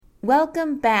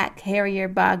Welcome back, Harrier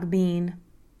Bogbean.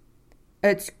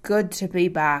 It's good to be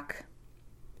back.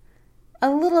 A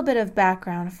little bit of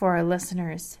background for our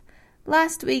listeners.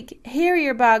 Last week,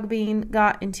 Harrier Bogbean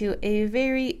got into a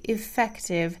very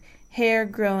effective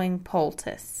hair-growing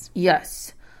poultice.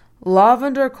 Yes,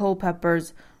 lavender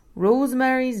Culpepper's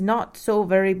Rosemary's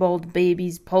not-so-very-bold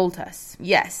baby's poultice.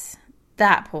 Yes,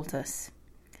 that poultice.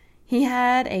 He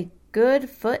had a good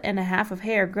 1.5 feet of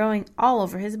hair growing all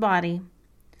over his body.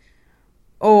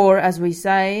 Or, as we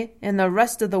say, in the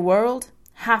rest of the world,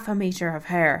 0.5 meter of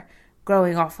hair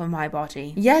growing off of my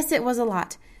body. Yes, it was a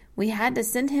lot. We had to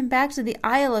send him back to the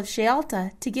Isle of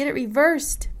Shealta to get it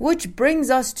reversed. Which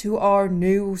brings us to our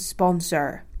new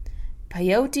sponsor,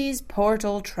 Peyote's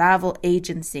Portal Travel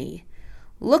Agency.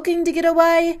 Looking to get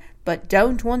away, but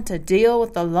don't want to deal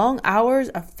with the long hours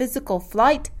of physical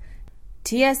flight?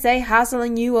 TSA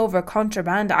hassling you over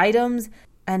contraband items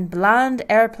and bland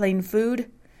airplane food?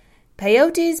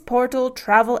 Peyote's Portal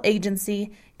Travel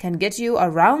Agency can get you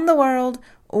around the world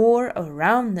or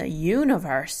around the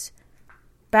universe.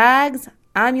 Bags,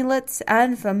 amulets,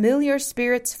 and familiar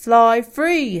spirits fly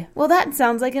free. Well, that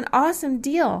sounds like an awesome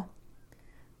deal.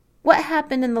 What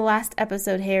happened in the last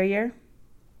episode, Harrier?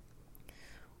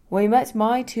 We met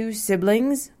my 2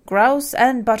 siblings, Grouse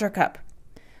and Buttercup.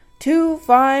 2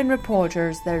 fine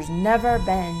reporters there's never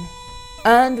been.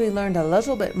 And we learned a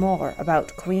little bit more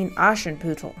about Queen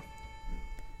Aschenputtel.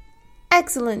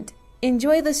 Excellent.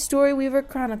 Enjoy the Storyweaver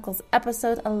Chronicles,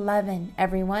 episode 11,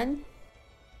 everyone.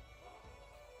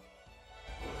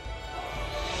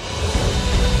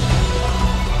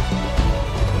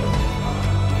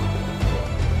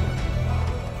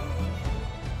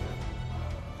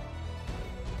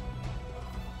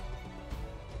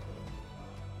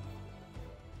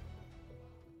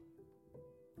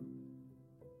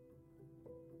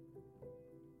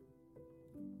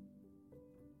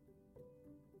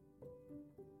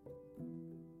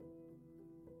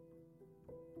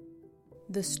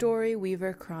 The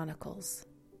Storyweaver Chronicles,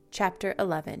 Chapter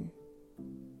 11.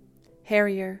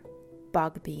 Harrier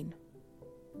Bogbean.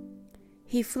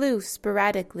 He flew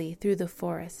sporadically through the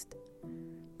forest.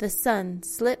 The sun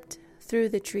slipped through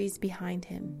the trees behind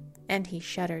him, and he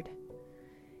shuddered.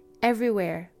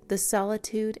 Everywhere the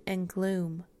solitude and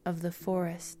gloom of the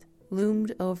forest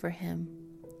loomed over him,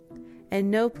 and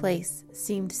no place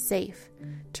seemed safe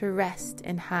to rest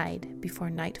and hide before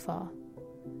nightfall.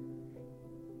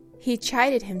 He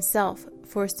chided himself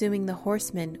for assuming the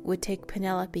horsemen would take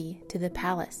Penelope to the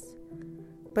palace,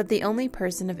 but the only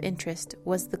person of interest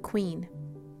was the queen.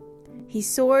 He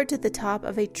soared to the top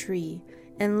of a tree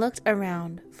and looked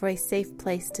around for a safe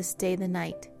place to stay the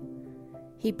night.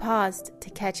 He paused to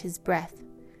catch his breath,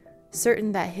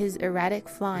 certain that his erratic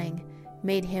flying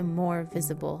made him more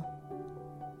visible.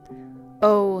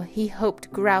 Oh, he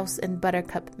hoped Grouse and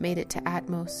Buttercup made it to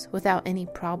Atmos without any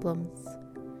problems.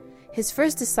 His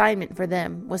first assignment for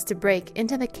them was to break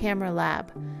into the camera lab,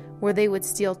 where they would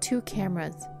steal 2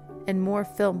 cameras and more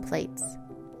film plates.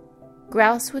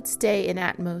 Grouse would stay in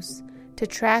Atmos to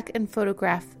track and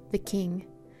photograph the king,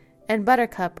 and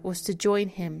Buttercup was to join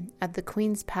him at the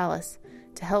Queen's palace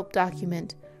to help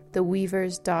document the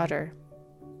Weaver's daughter.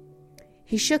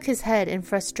 He shook his head in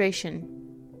frustration.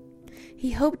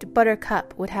 He hoped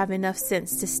Buttercup would have enough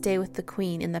sense to stay with the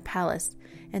Queen in the palace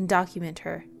and document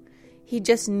her. He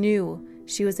just knew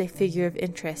she was a figure of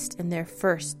interest in their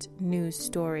first news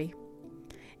story,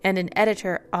 and an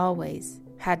editor always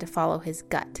had to follow his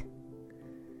gut.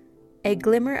 A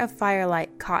glimmer of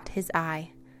firelight caught his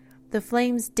eye. The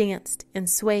flames danced and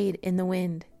swayed in the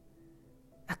wind.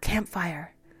 A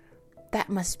campfire. That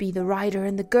must be the rider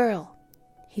and the girl,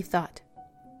 he thought.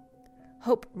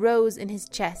 Hope rose in his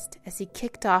chest as he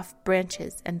kicked off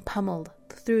branches and pummeled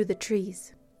through the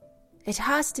trees. It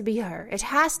has to be her, it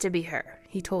has to be her,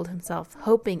 he told himself,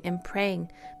 hoping and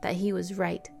praying that he was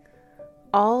right.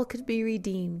 All could be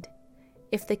redeemed.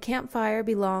 If the campfire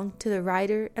belonged to the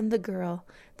rider and the girl,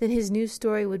 then his new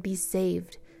story would be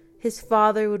saved. His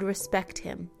father would respect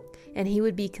him, and he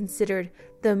would be considered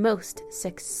the most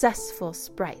successful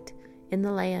sprite in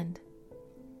the land.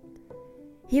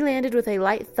 He landed with a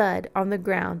light thud on the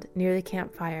ground near the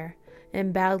campfire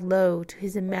and bowed low to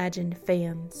his imagined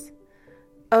fans.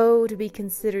 Oh, to be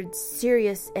considered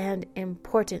serious and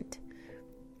important.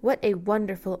 What a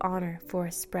wonderful honor for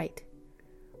a sprite.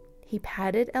 He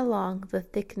padded along the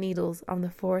thick needles on the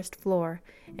forest floor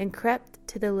and crept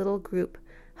to the little group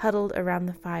huddled around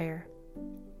the fire.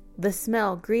 The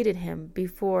smell greeted him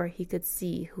before he could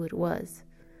see who it was.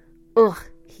 Ugh,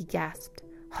 he gasped.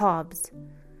 Hobbs.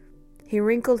 He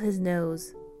wrinkled his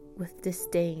nose with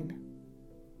disdain.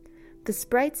 The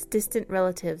sprite's distant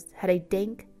relatives had a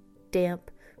dank,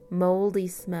 damp, moldy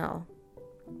smell.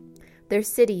 Their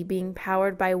city, being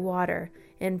powered by water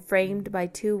and framed by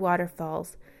 2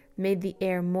 waterfalls, made the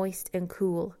air moist and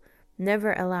cool,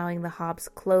 never allowing the hob's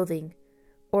clothing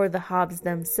or the hobs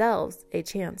themselves a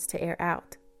chance to air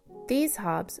out. These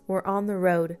hobs were on the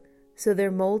road, so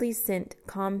their moldy scent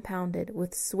compounded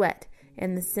with sweat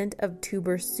and the scent of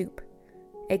tuber soup,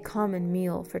 a common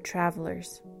meal for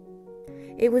travelers.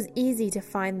 It was easy to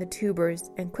find the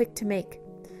tubers and quick to make,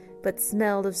 but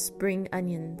smelled of spring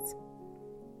onions.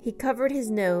 He covered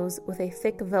his nose with a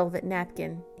thick velvet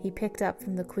napkin he picked up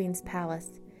from the queen's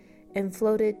palace and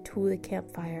floated to the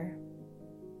campfire.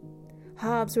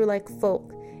 Hobs were like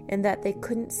folk in that they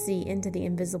couldn't see into the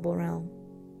invisible realm.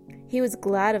 He was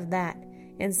glad of that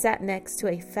and sat next to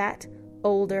a fat,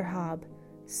 older hob,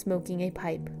 smoking a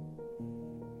pipe.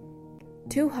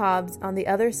 2 hobs on the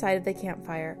other side of the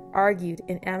campfire argued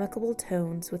in amicable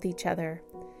tones with each other,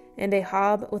 and a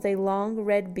hob with a long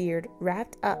red beard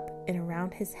wrapped up and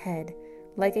around his head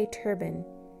like a turban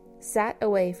sat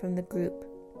away from the group.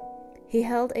 He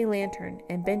held a lantern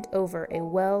and bent over a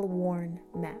well-worn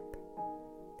map.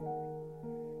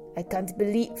 "I can't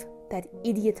believe that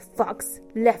idiot fox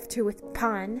left her with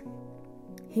Pan,"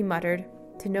 he muttered,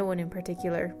 to no one in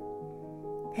particular.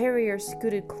 Harrier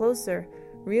scooted closer,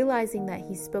 realizing that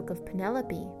he spoke of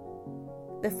Penelope.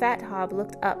 The fat hob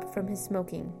looked up from his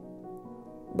smoking.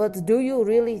 "But do you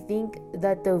really think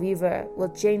that the weaver will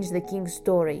change the king's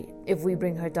story if we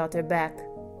bring her daughter back?"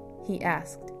 he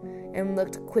asked, and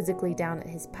looked quizzically down at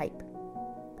his pipe.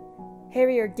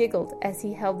 Harrier giggled as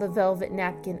he held the velvet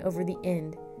napkin over the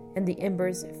end, and the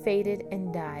embers faded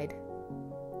and died.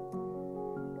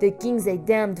 "The king's a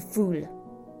damned fool,"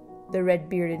 the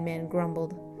red-bearded man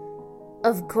grumbled.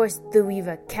 "Of course the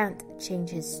weaver can't change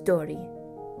his story.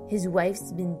 His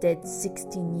wife's been dead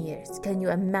 16 years. Can you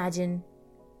imagine?"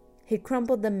 He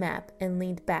crumpled the map and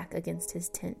leaned back against his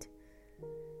tent.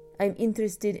 "I'm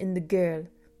interested in the girl,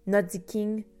 not the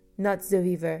king, not the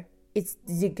weaver. It's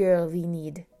the girl we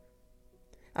need.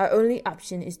 Our only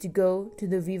option is to go to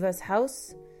the weaver's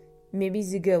house. Maybe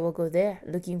the girl will go there,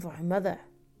 looking for her mother."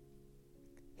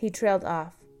 He trailed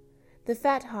off. The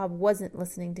fat hob wasn't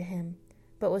listening to him,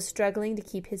 but was struggling to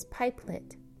keep his pipe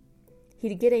lit.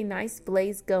 He'd get a nice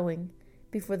blaze going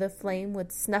before the flame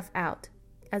would snuff out,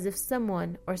 as if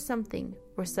someone or something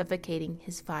were suffocating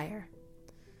his fire.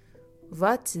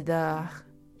 "What the—"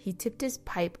 He tipped his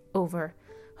pipe over,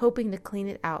 hoping to clean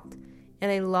it out,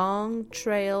 and a long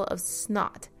trail of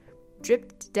snot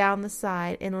dripped down the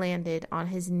side and landed on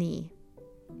his knee.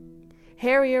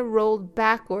 Harrier rolled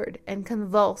backward and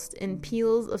convulsed in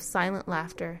peals of silent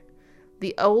laughter.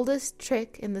 The oldest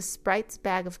trick in the sprite's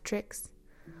bag of tricks.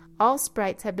 All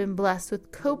sprites had been blessed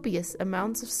with copious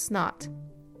amounts of snot,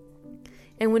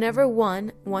 and whenever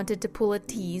one wanted to pull a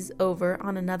tease over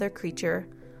on another creature,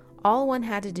 all one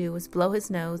had to do was blow his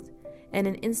nose, and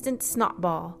an instant snot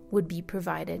ball would be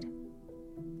provided.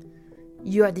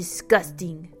 "You are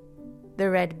disgusting," the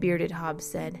red-bearded hob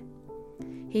said.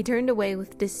 He turned away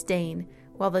with disdain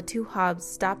while the 2 hobs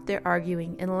stopped their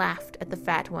arguing and laughed at the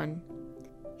fat one.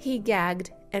 He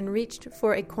gagged and reached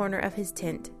for a corner of his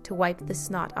tent to wipe the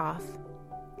snot off.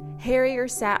 Harrier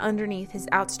sat underneath his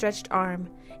outstretched arm,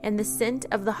 and the scent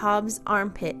of the hob's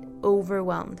armpit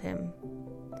overwhelmed him.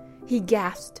 He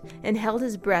gasped and held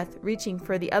his breath, reaching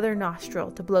for the other nostril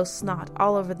to blow snot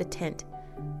all over the tent,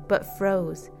 but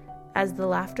froze as the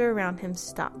laughter around him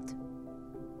stopped.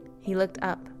 He looked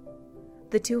up.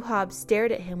 The 2 hobs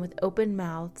stared at him with open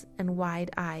mouths and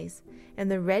wide eyes,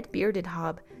 and the red-bearded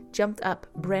hob jumped up,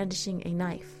 brandishing a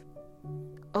knife.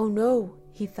 "Oh no,"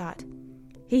 he thought.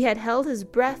 He had held his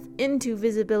breath into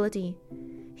visibility.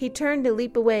 He turned to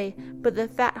leap away, but the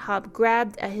fat hob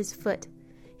grabbed at his foot.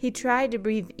 He tried to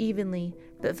breathe evenly,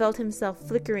 but felt himself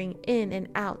flickering in and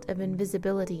out of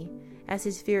invisibility as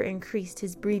his fear increased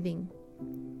his breathing.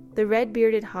 The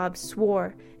red-bearded hob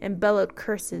swore and bellowed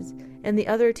curses, and the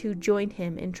other 2 joined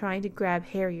him in trying to grab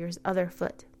Harrier's other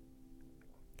foot.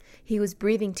 He was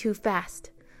breathing too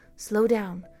fast. "Slow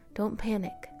down. Don't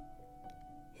panic."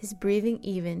 His breathing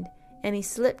evened, and he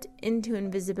slipped into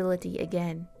invisibility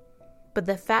again, but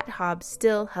the fat hob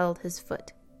still held his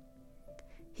foot.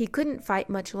 He couldn't fight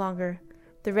much longer.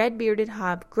 The red-bearded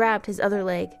hob grabbed his other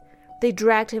leg. They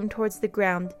dragged him towards the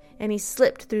ground, and he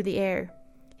slipped through the air.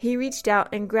 He reached out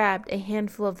and grabbed a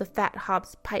handful of the fat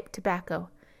hob's pipe tobacco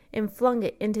and flung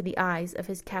it into the eyes of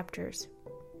his captors.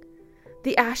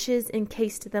 The ashes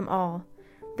encased them all.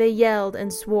 They yelled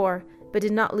and swore, but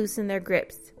did not loosen their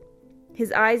grips.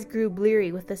 His eyes grew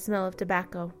bleary with the smell of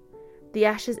tobacco. The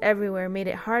ashes everywhere made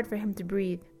it hard for him to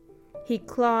breathe. He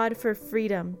clawed for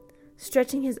freedom,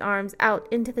 stretching his arms out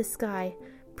into the sky,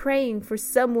 praying for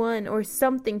someone or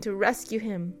something to rescue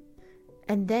him.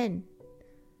 And then,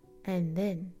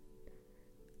 achoo!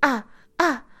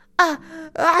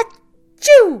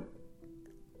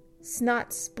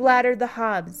 Snot splattered the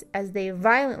hobs as they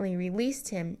violently released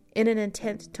him in an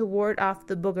attempt to ward off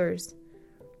the boogers.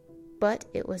 But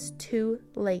it was too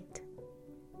late.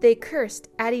 They cursed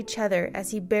at each other as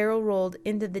he barrel rolled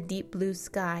into the deep blue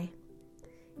sky.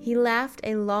 He laughed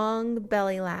a long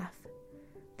belly laugh.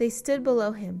 They stood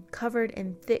below him, covered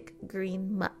in thick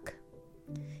green muck.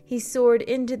 He soared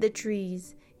into the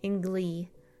trees in glee,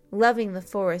 loving the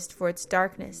forest for its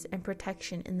darkness and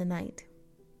protection in the night.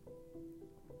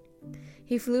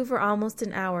 He flew for almost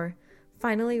an hour,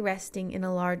 finally resting in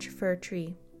a large fir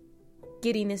tree.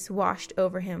 Giddiness washed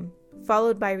over him,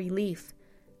 followed by relief,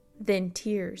 then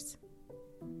tears.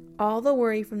 All the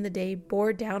worry from the day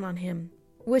bore down on him.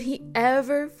 Would he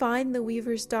ever find the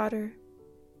weaver's daughter?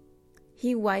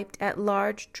 He wiped at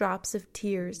large drops of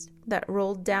tears that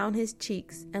rolled down his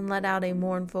cheeks and let out a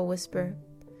mournful whisper.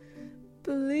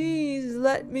 "Please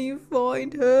let me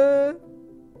find her."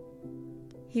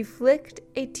 He flicked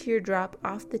a teardrop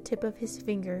off the tip of his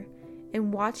finger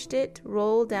and watched it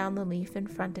roll down the leaf in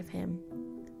front of him.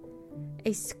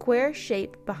 A square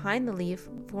shape behind the leaf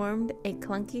formed a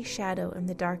clunky shadow in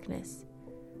the darkness.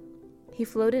 He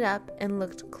floated up and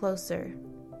looked closer.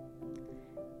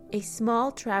 A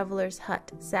small traveler's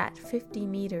hut sat 50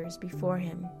 meters before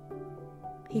him.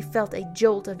 He felt a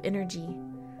jolt of energy.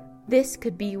 This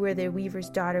could be where the weaver's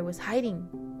daughter was hiding.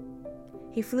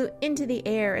 He flew into the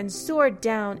air and soared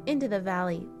down into the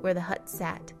valley where the hut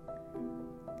sat.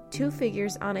 2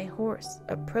 figures on a horse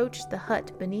approached the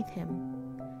hut beneath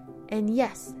him. And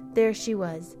yes, there she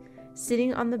was,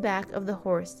 sitting on the back of the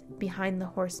horse behind the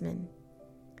horseman.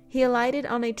 He alighted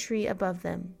on a tree above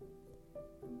them.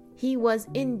 He was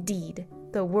indeed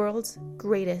the world's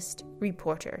greatest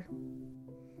reporter.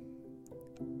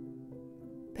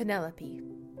 Penelope.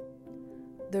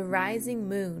 The rising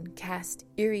moon cast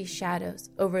eerie shadows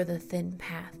over the thin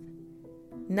path.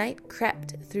 Night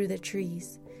crept through the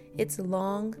trees, its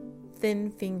long,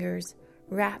 thin fingers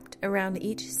wrapped around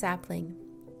each sapling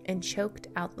and choked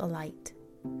out the light.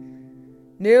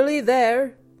 "Nearly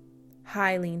there."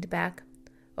 High leaned back.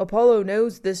 "Apollo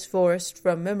knows this forest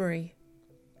from memory.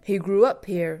 He grew up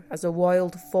here as a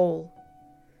wild foal."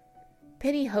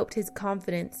 Penny hoped his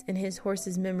confidence in his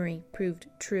horse's memory proved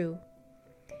true.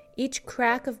 Each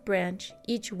crack of branch,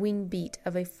 each wing beat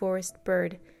of a forest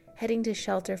bird heading to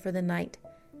shelter for the night,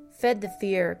 fed the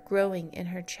fear growing in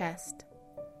her chest.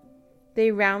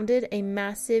 They rounded a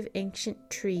massive ancient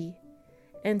tree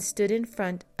and stood in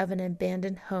front of an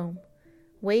abandoned home,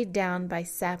 weighed down by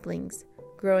saplings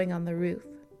growing on the roof.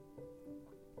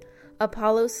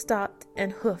 Apollo stopped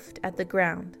and hoofed at the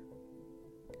ground.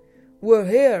 "We're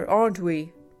here, aren't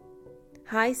we?"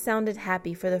 High sounded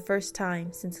happy for the first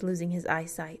time since losing his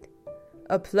eyesight.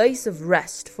 "A place of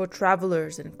rest for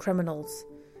travelers and criminals.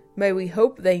 May we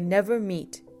hope they never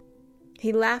meet."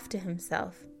 He laughed to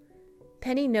himself.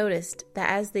 Penny noticed that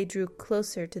as they drew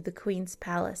closer to the queen's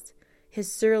palace,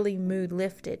 his surly mood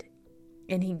lifted,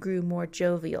 and he grew more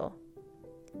jovial.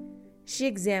 She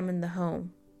examined the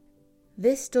home.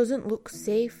 "This doesn't look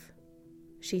safe,"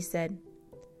 she said.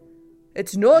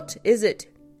 "It's not, is it?"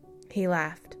 he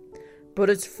laughed. "But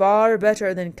it's far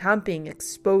better than camping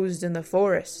exposed in the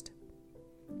forest."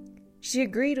 She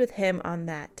agreed with him on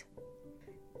that.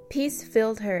 Peace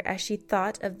filled her as she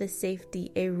thought of the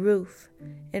safety a roof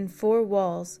and 4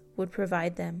 walls would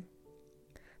provide them.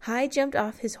 High jumped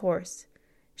off his horse.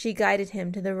 She guided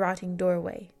him to the rotting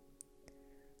doorway.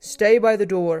 "Stay by the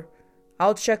door.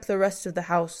 I'll check the rest of the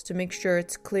house to make sure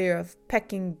it's clear of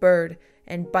pecking bird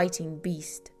and biting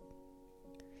beast."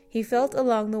 He felt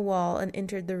along the wall and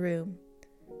entered the room.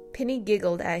 Penny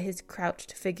giggled at his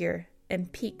crouched figure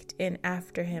and peeked in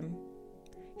after him.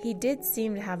 He did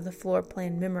seem to have the floor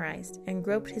plan memorized and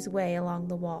groped his way along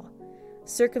the wall,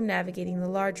 circumnavigating the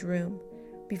large room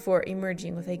before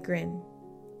emerging with a grin.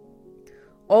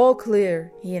 "All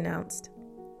clear," he announced.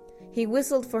 He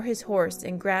whistled for his horse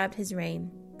and grabbed his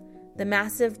rein. The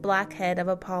massive black head of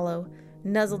Apollo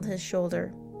nuzzled his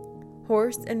shoulder.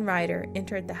 Horse and rider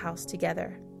entered the house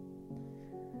together.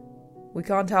 "We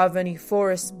can't have any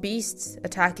forest beasts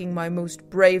attacking my most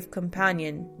brave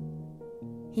companion."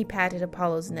 He patted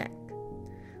Apollo's neck.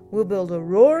 "We'll build a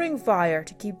roaring fire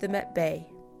to keep them at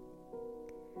bay."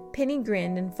 Penny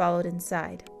grinned and followed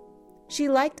inside. She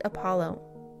liked Apollo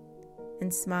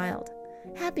and smiled,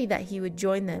 happy that he would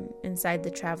join them inside the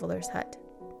traveler's hut.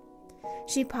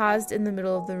 She paused in the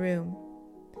middle of the room.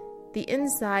 The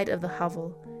inside of the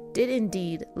hovel did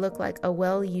indeed look like a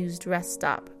well-used rest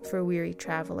stop for weary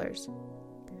travelers.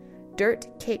 Dirt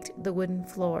caked the wooden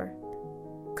floor.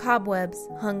 Cobwebs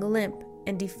hung limp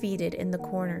and defeated in the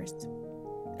corners.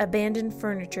 Abandoned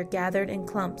furniture gathered in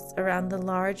clumps around the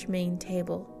large main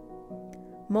table.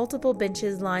 Multiple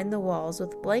benches lined the walls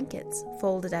with blankets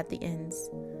folded at the ends.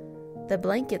 The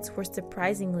blankets were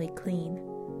surprisingly clean.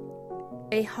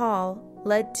 A hall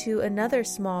led to another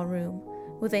small room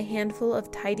with a handful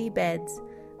of tidy beds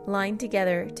lined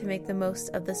together to make the most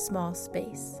of the small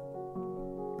space.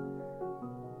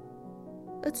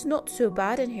 "It's not so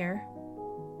bad in here,"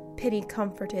 Penny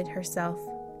comforted herself.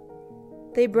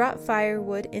 They brought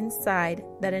firewood inside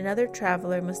that another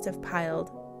traveler must have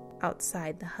piled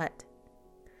outside the hut.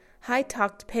 Hy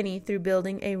talked Penny through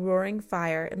building a roaring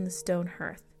fire in the stone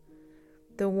hearth.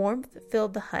 The warmth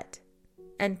filled the hut,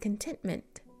 and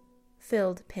contentment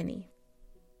filled Penny.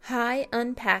 Hy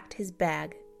unpacked his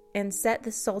bag and set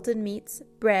the salted meats,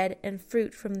 bread, and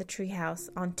fruit from the treehouse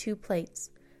on 2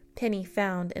 plates Penny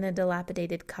found in a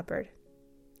dilapidated cupboard.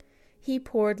 He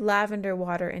poured lavender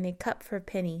water in a cup for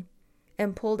Penny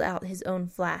and pulled out his own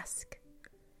flask.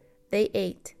 They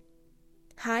ate.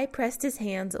 Hy pressed his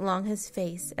hands along his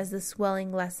face as the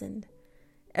swelling lessened.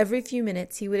 Every few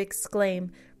minutes he would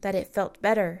exclaim that it felt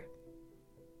better.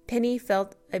 Penny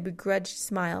felt a begrudged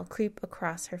smile creep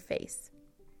across her face.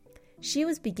 She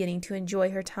was beginning to enjoy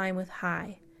her time with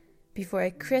Hy before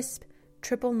a crisp,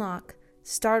 triple knock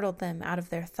startled them out of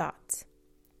their thoughts.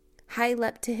 Hy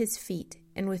leapt to his feet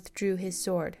and withdrew his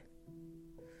sword.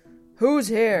 "Who's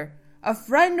here? A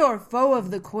friend or foe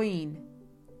of the Queen?"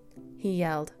 he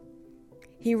yelled.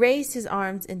 He raised his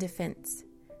arms in defense.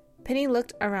 Penny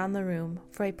looked around the room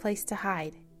for a place to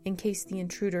hide in case the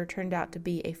intruder turned out to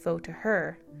be a foe to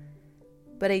her,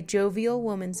 but a jovial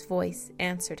woman's voice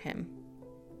answered him.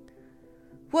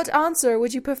 "What answer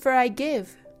would you prefer I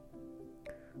give?"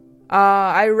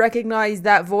 I recognize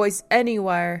that voice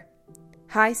anywhere."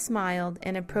 Hy smiled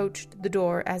and approached the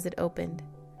door as it opened.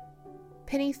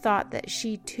 Penny thought that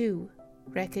she, too,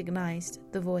 recognized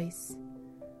the voice.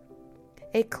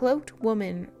 A cloaked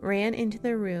woman ran into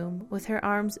the room with her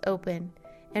arms open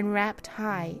and wrapped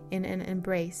Hy in an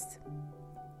embrace.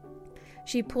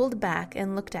 She pulled back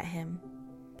and looked at him.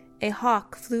 A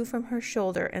hawk flew from her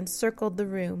shoulder and circled the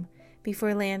room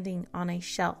before landing on a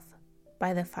shelf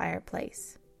by the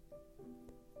fireplace.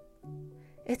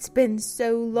 "It's been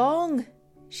so long,"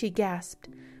 she gasped.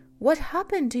 "What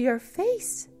happened to your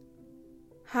face?"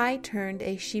 Hy turned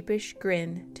a sheepish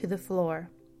grin to the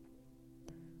floor.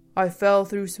 "I fell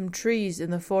through some trees in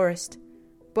the forest,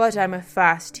 but I'm a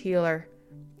fast healer,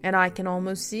 and I can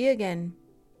almost see again."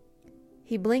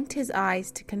 He blinked his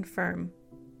eyes to confirm.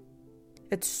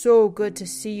 "It's so good to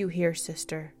see you here,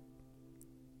 sister."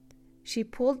 She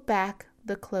pulled back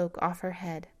the cloak off her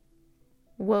head.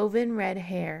 Woven red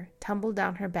hair tumbled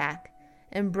down her back,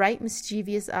 and bright,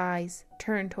 mischievous eyes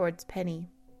turned towards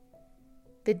Penny.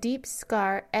 The deep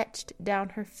scar etched down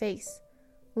her face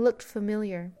looked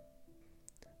familiar.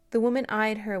 The woman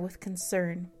eyed her with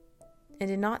concern, and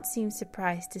did not seem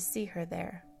surprised to see her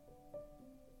there.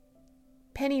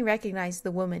 Penny recognized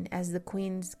the woman as the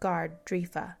Queen's guard,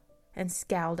 Drifa, and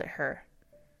scowled at her.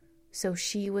 So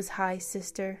she was Hy's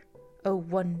sister? Oh,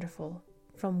 wonderful!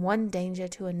 From one danger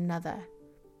to another,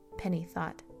 Penny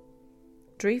thought.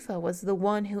 Drifa was the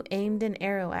one who aimed an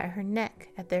arrow at her neck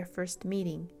at their first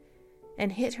meeting,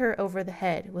 and hit her over the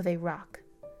head with a rock.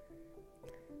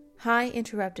 Hy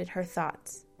interrupted her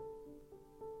thoughts.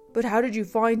 "But how did you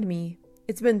find me?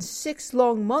 It's been 6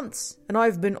 long months, and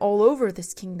I've been all over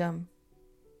this kingdom."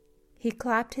 He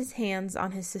clapped his hands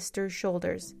on his sister's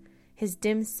shoulders, his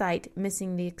dim sight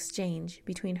missing the exchange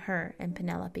between her and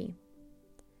Penelope.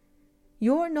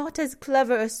 "You're not as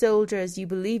clever a soldier as you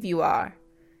believe you are,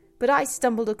 but I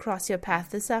stumbled across your path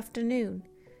this afternoon.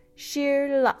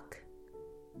 Sheer luck."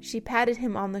 She patted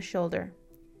him on the shoulder.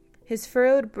 His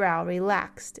furrowed brow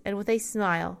relaxed, and with a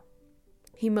smile,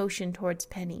 he motioned towards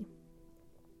Penny.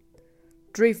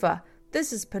 "Drifa,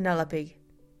 this is Penelope."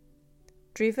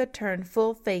 Drifa turned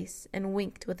full face and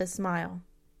winked with a smile.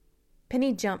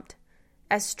 Penny jumped.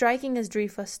 As striking as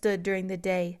Drifa stood during the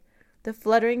day, the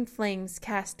fluttering flames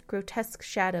cast grotesque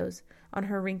shadows on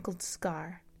her wrinkled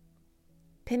scar.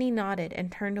 Penny nodded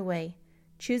and turned away,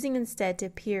 choosing instead to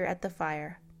peer at the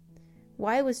fire.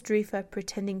 Why was Drifa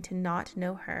pretending to not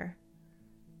know her?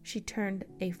 She turned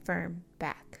a firm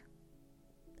back.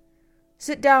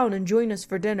 "Sit down and join us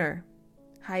for dinner."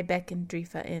 Hy beckoned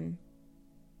Drifa in.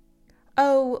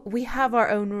 "Oh, we have our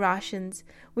own rations.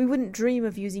 We wouldn't dream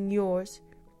of using yours.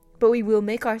 But we will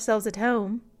make ourselves at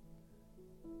home."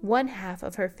 One half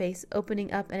of her face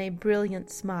opening up in a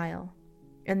brilliant smile.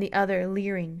 and the other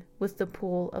leering with the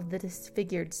pull of the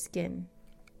disfigured skin.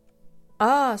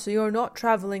 "Ah, so you're not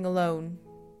traveling alone?"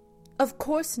 "Of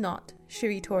course not," she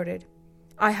retorted.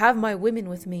 "I have my women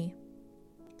with me."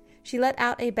 She let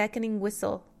out a beckoning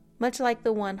whistle, much like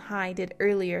the one Hai did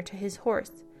earlier to his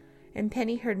horse, and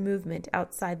Penny heard movement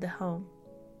outside the home.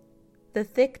 The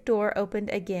thick door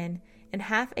opened again, and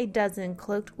half a dozen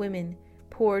cloaked women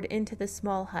poured into the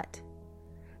small hut.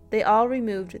 They all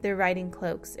removed their riding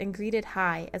cloaks and greeted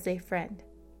Hai as a friend.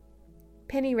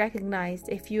 Penny recognized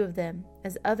a few of them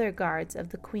as other guards of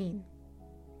the queen.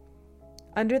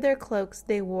 Under their cloaks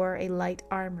they wore a light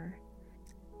armor.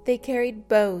 They carried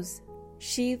bows,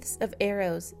 sheaths of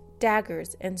arrows,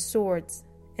 daggers, and swords,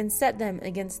 and set them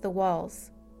against the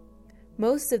walls.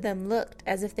 Most of them looked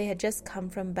as if they had just come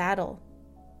from battle,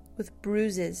 with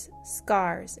bruises,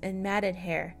 scars, and matted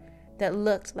hair that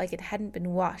looked like it hadn't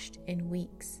been washed in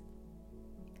weeks.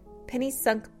 Penny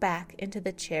sunk back into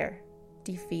the chair,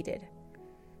 defeated.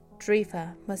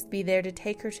 Drifa must be there to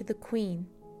take her to the queen.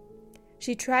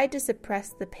 She tried to suppress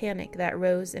the panic that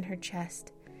rose in her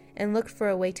chest and looked for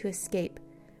a way to escape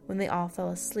when they all fell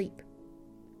asleep.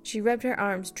 She rubbed her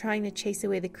arms, trying to chase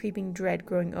away the creeping dread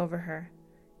growing over her.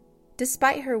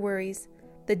 Despite her worries,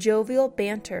 the jovial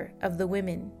banter of the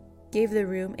women gave the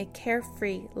room a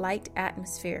carefree, light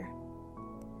atmosphere.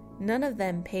 None of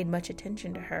them paid much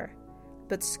attention to her,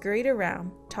 but scurried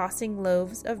around, tossing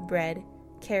loaves of bread,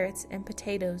 carrots, and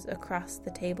potatoes across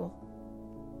the table.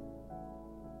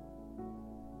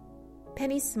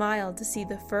 Penny smiled to see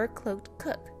the fur-cloaked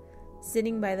cook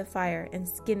sitting by the fire and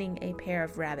skinning a pair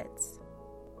of rabbits.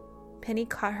 Penny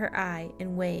caught her eye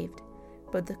and waved,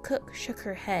 but the cook shook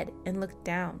her head and looked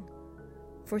down.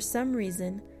 For some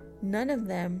reason, none of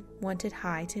them wanted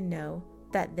Hai to know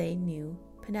that they knew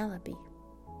Penelope.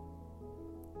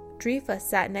 Drifa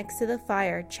sat next to the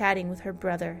fire chatting with her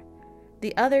brother,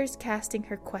 the others casting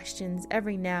her questions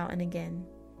every now and again.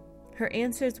 Her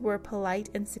answers were polite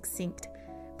and succinct,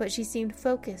 but she seemed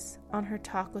focused on her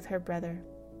talk with her brother.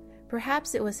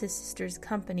 Perhaps it was his sister's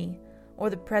company, or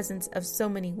the presence of so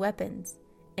many weapons,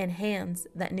 and hands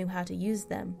that knew how to use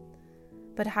them,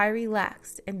 but Hai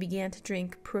relaxed and began to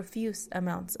drink profuse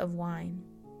amounts of wine.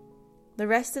 The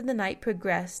rest of the night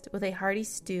progressed with a hearty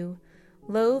stew,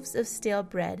 loaves of stale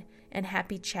bread, and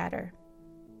happy chatter.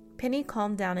 Penny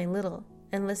calmed down a little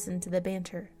and listened to the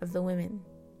banter of the women.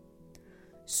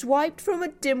 "Swiped from a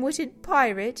dim-witted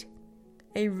pirate?"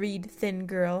 A reed-thin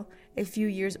girl, a few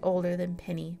years older than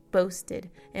Penny, boasted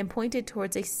and pointed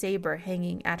towards a saber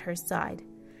hanging at her side.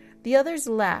 The others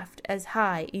laughed as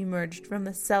Hai emerged from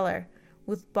the cellar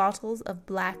with bottles of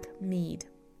black mead.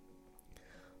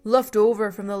 "Left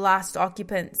over from the last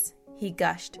occupants," he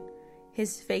gushed,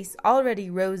 his face already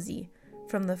rosy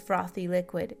from the frothy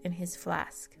liquid in his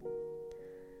flask.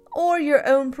 "Or your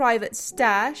own private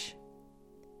stash?"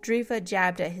 Drifa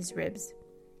jabbed at his ribs.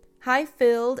 Hai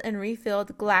filled and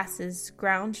refilled glasses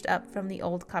scrounged up from the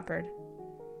old cupboard.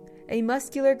 A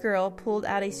muscular girl pulled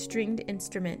out a stringed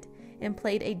instrument and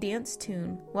played a dance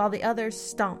tune while the others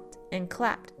stomped and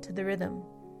clapped to the rhythm.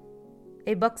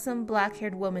 A buxom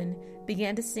black-haired woman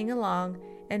began to sing along,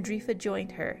 and Drifa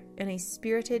joined her in a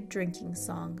spirited drinking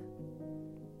song.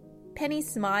 Penny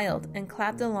smiled and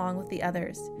clapped along with the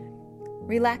others,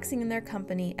 relaxing in their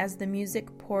company as the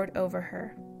music poured over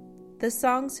her. The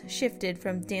songs shifted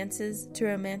from dances to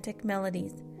romantic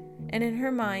melodies, and in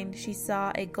her mind she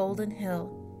saw a golden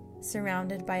hill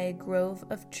surrounded by a grove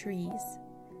of trees.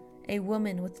 A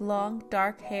woman with long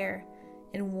dark hair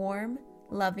and warm,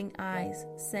 loving eyes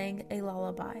sang a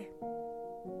lullaby.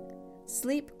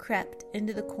 Sleep crept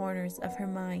into the corners of her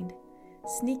mind,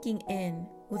 sneaking in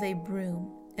with a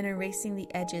broom and erasing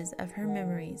the edges of her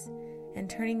memories and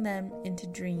turning them into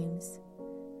dreams.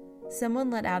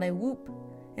 Someone let out a whoop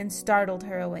and startled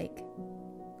her awake.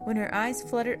 When her eyes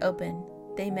fluttered open,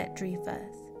 they met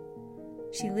Drifa's.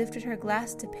 She lifted her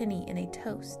glass to Penny in a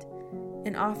toast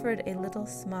and offered a little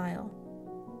smile.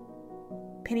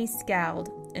 Penny scowled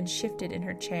and shifted in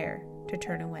her chair to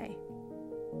turn away.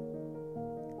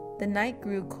 The night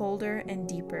grew colder and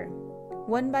deeper.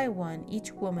 One by one,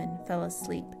 each woman fell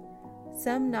asleep,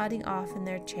 some nodding off in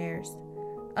their chairs,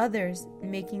 others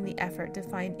making the effort to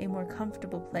find a more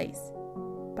comfortable place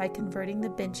by converting the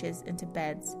benches into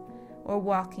beds or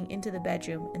walking into the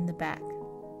bedroom in the back.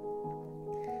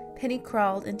 Penny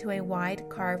crawled into a wide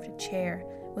carved chair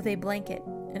with a blanket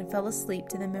and fell asleep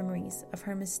to the memories of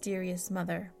her mysterious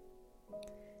mother.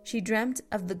 She dreamt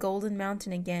of the golden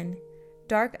mountain again,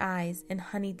 dark eyes and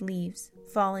honeyed leaves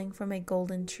falling from a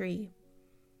golden tree.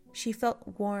 She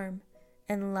felt warm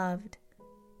and loved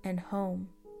and home.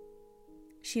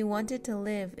 She wanted to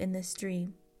live in this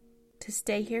dream, to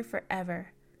stay here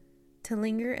forever, to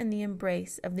linger in the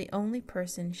embrace of the only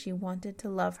person she wanted to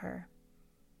love her.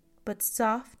 But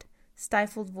soft,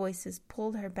 stifled voices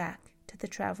pulled her back to the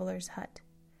traveler's hut.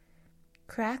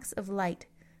 Cracks of light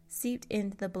seeped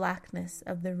into the blackness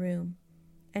of the room,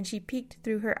 and she peeked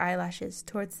through her eyelashes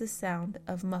towards the sound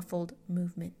of muffled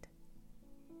movement.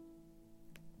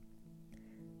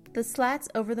 The slats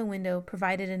over the window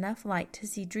provided enough light to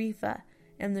see Drifa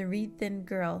and the reed-thin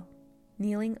girl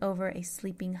kneeling over a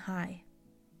sleeping High.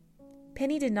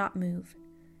 Penny did not move.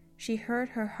 She heard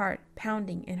her heart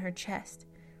pounding in her chest,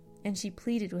 and she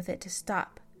pleaded with it to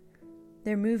stop.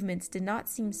 Their movements did not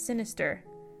seem sinister,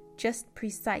 just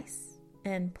precise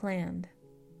and planned.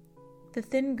 The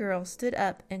thin girl stood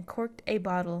up and corked a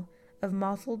bottle of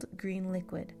mottled green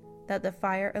liquid that the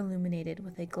fire illuminated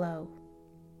with a glow.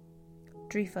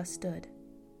 Drifa stood.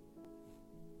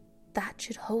 That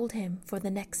should hold him for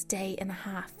the next day and a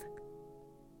half.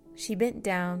 She bent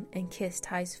down and kissed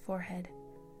High's forehead.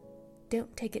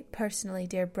 Don't take it personally,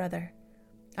 dear brother.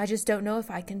 I just don't know if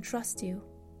I can trust you.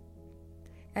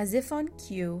 As if on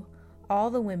cue, all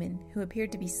the women who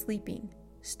appeared to be sleeping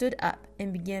stood up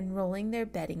and began rolling their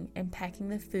bedding and packing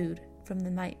the food from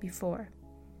the night before.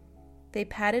 They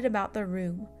padded about the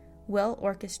room, well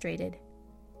orchestrated.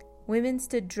 Women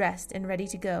stood dressed and ready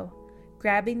to go,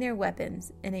 grabbing their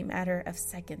weapons in a matter of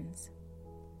seconds.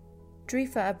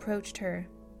 Drifa approached her.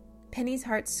 Penny's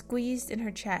heart squeezed in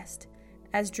her chest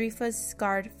as Drifa's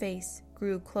scarred face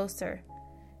grew closer.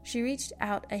 She reached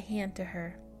out a hand to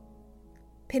her.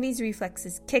 Penny's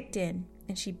reflexes kicked in,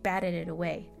 and she batted it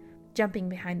away, jumping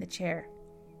behind the chair.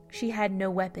 She had no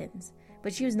weapons,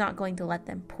 but she was not going to let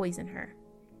them poison her.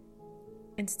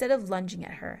 Instead of lunging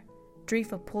at her,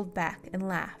 Drifa pulled back and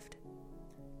laughed.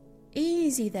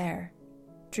 Easy there,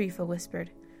 Drifa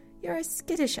whispered. You're as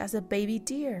skittish as a baby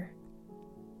deer.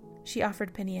 She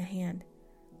offered Penny a hand.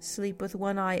 Sleep with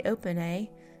one eye open, eh?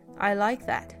 I like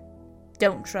that.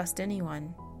 Don't trust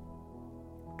anyone.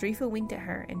 Drifa winked at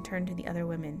her and turned to the other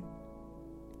women.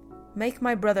 Make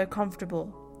my brother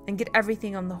comfortable and get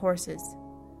everything on the horses.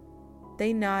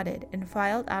 They nodded and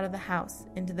filed out of the house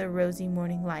into the rosy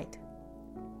morning light.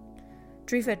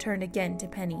 Drifa turned again to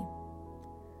Penny.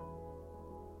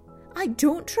 I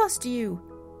don't trust you,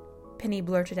 Penny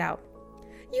blurted out.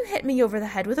 You hit me over the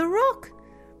head with a rock.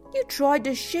 You tried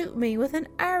to shoot me with an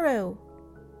arrow.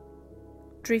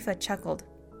 Drifa chuckled.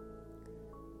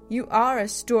 You are a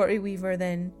story weaver,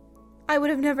 then. I would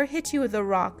have never hit you with a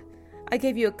rock. I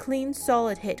gave you a clean,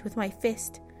 solid hit with my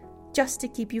fist, just to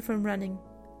keep you from running.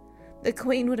 The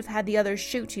Queen would have had the others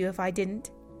shoot you if I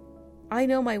didn't. I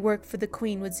know my work for the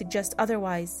Queen would suggest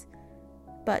otherwise,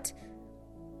 but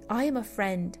I am a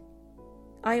friend.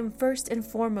 I am first and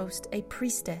foremost a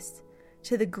priestess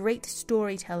to the great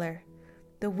storyteller,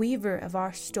 the weaver of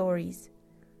our stories,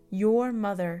 your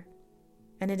mother,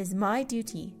 and it is my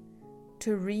duty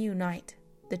to reunite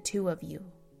the two of you.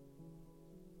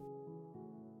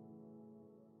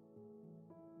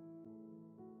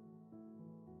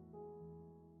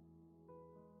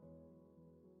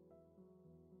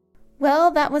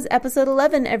 Well, that was episode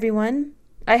 11, everyone.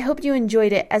 I hope you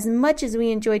enjoyed it as much as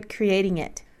we enjoyed creating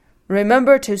it.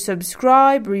 Remember to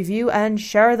subscribe, review, and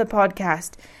share the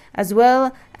podcast, as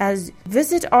well as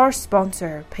visit our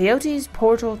sponsor, Peyote's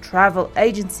Portal Travel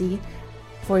Agency,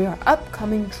 for your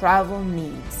upcoming travel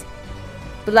needs.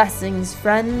 Blessings,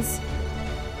 friends.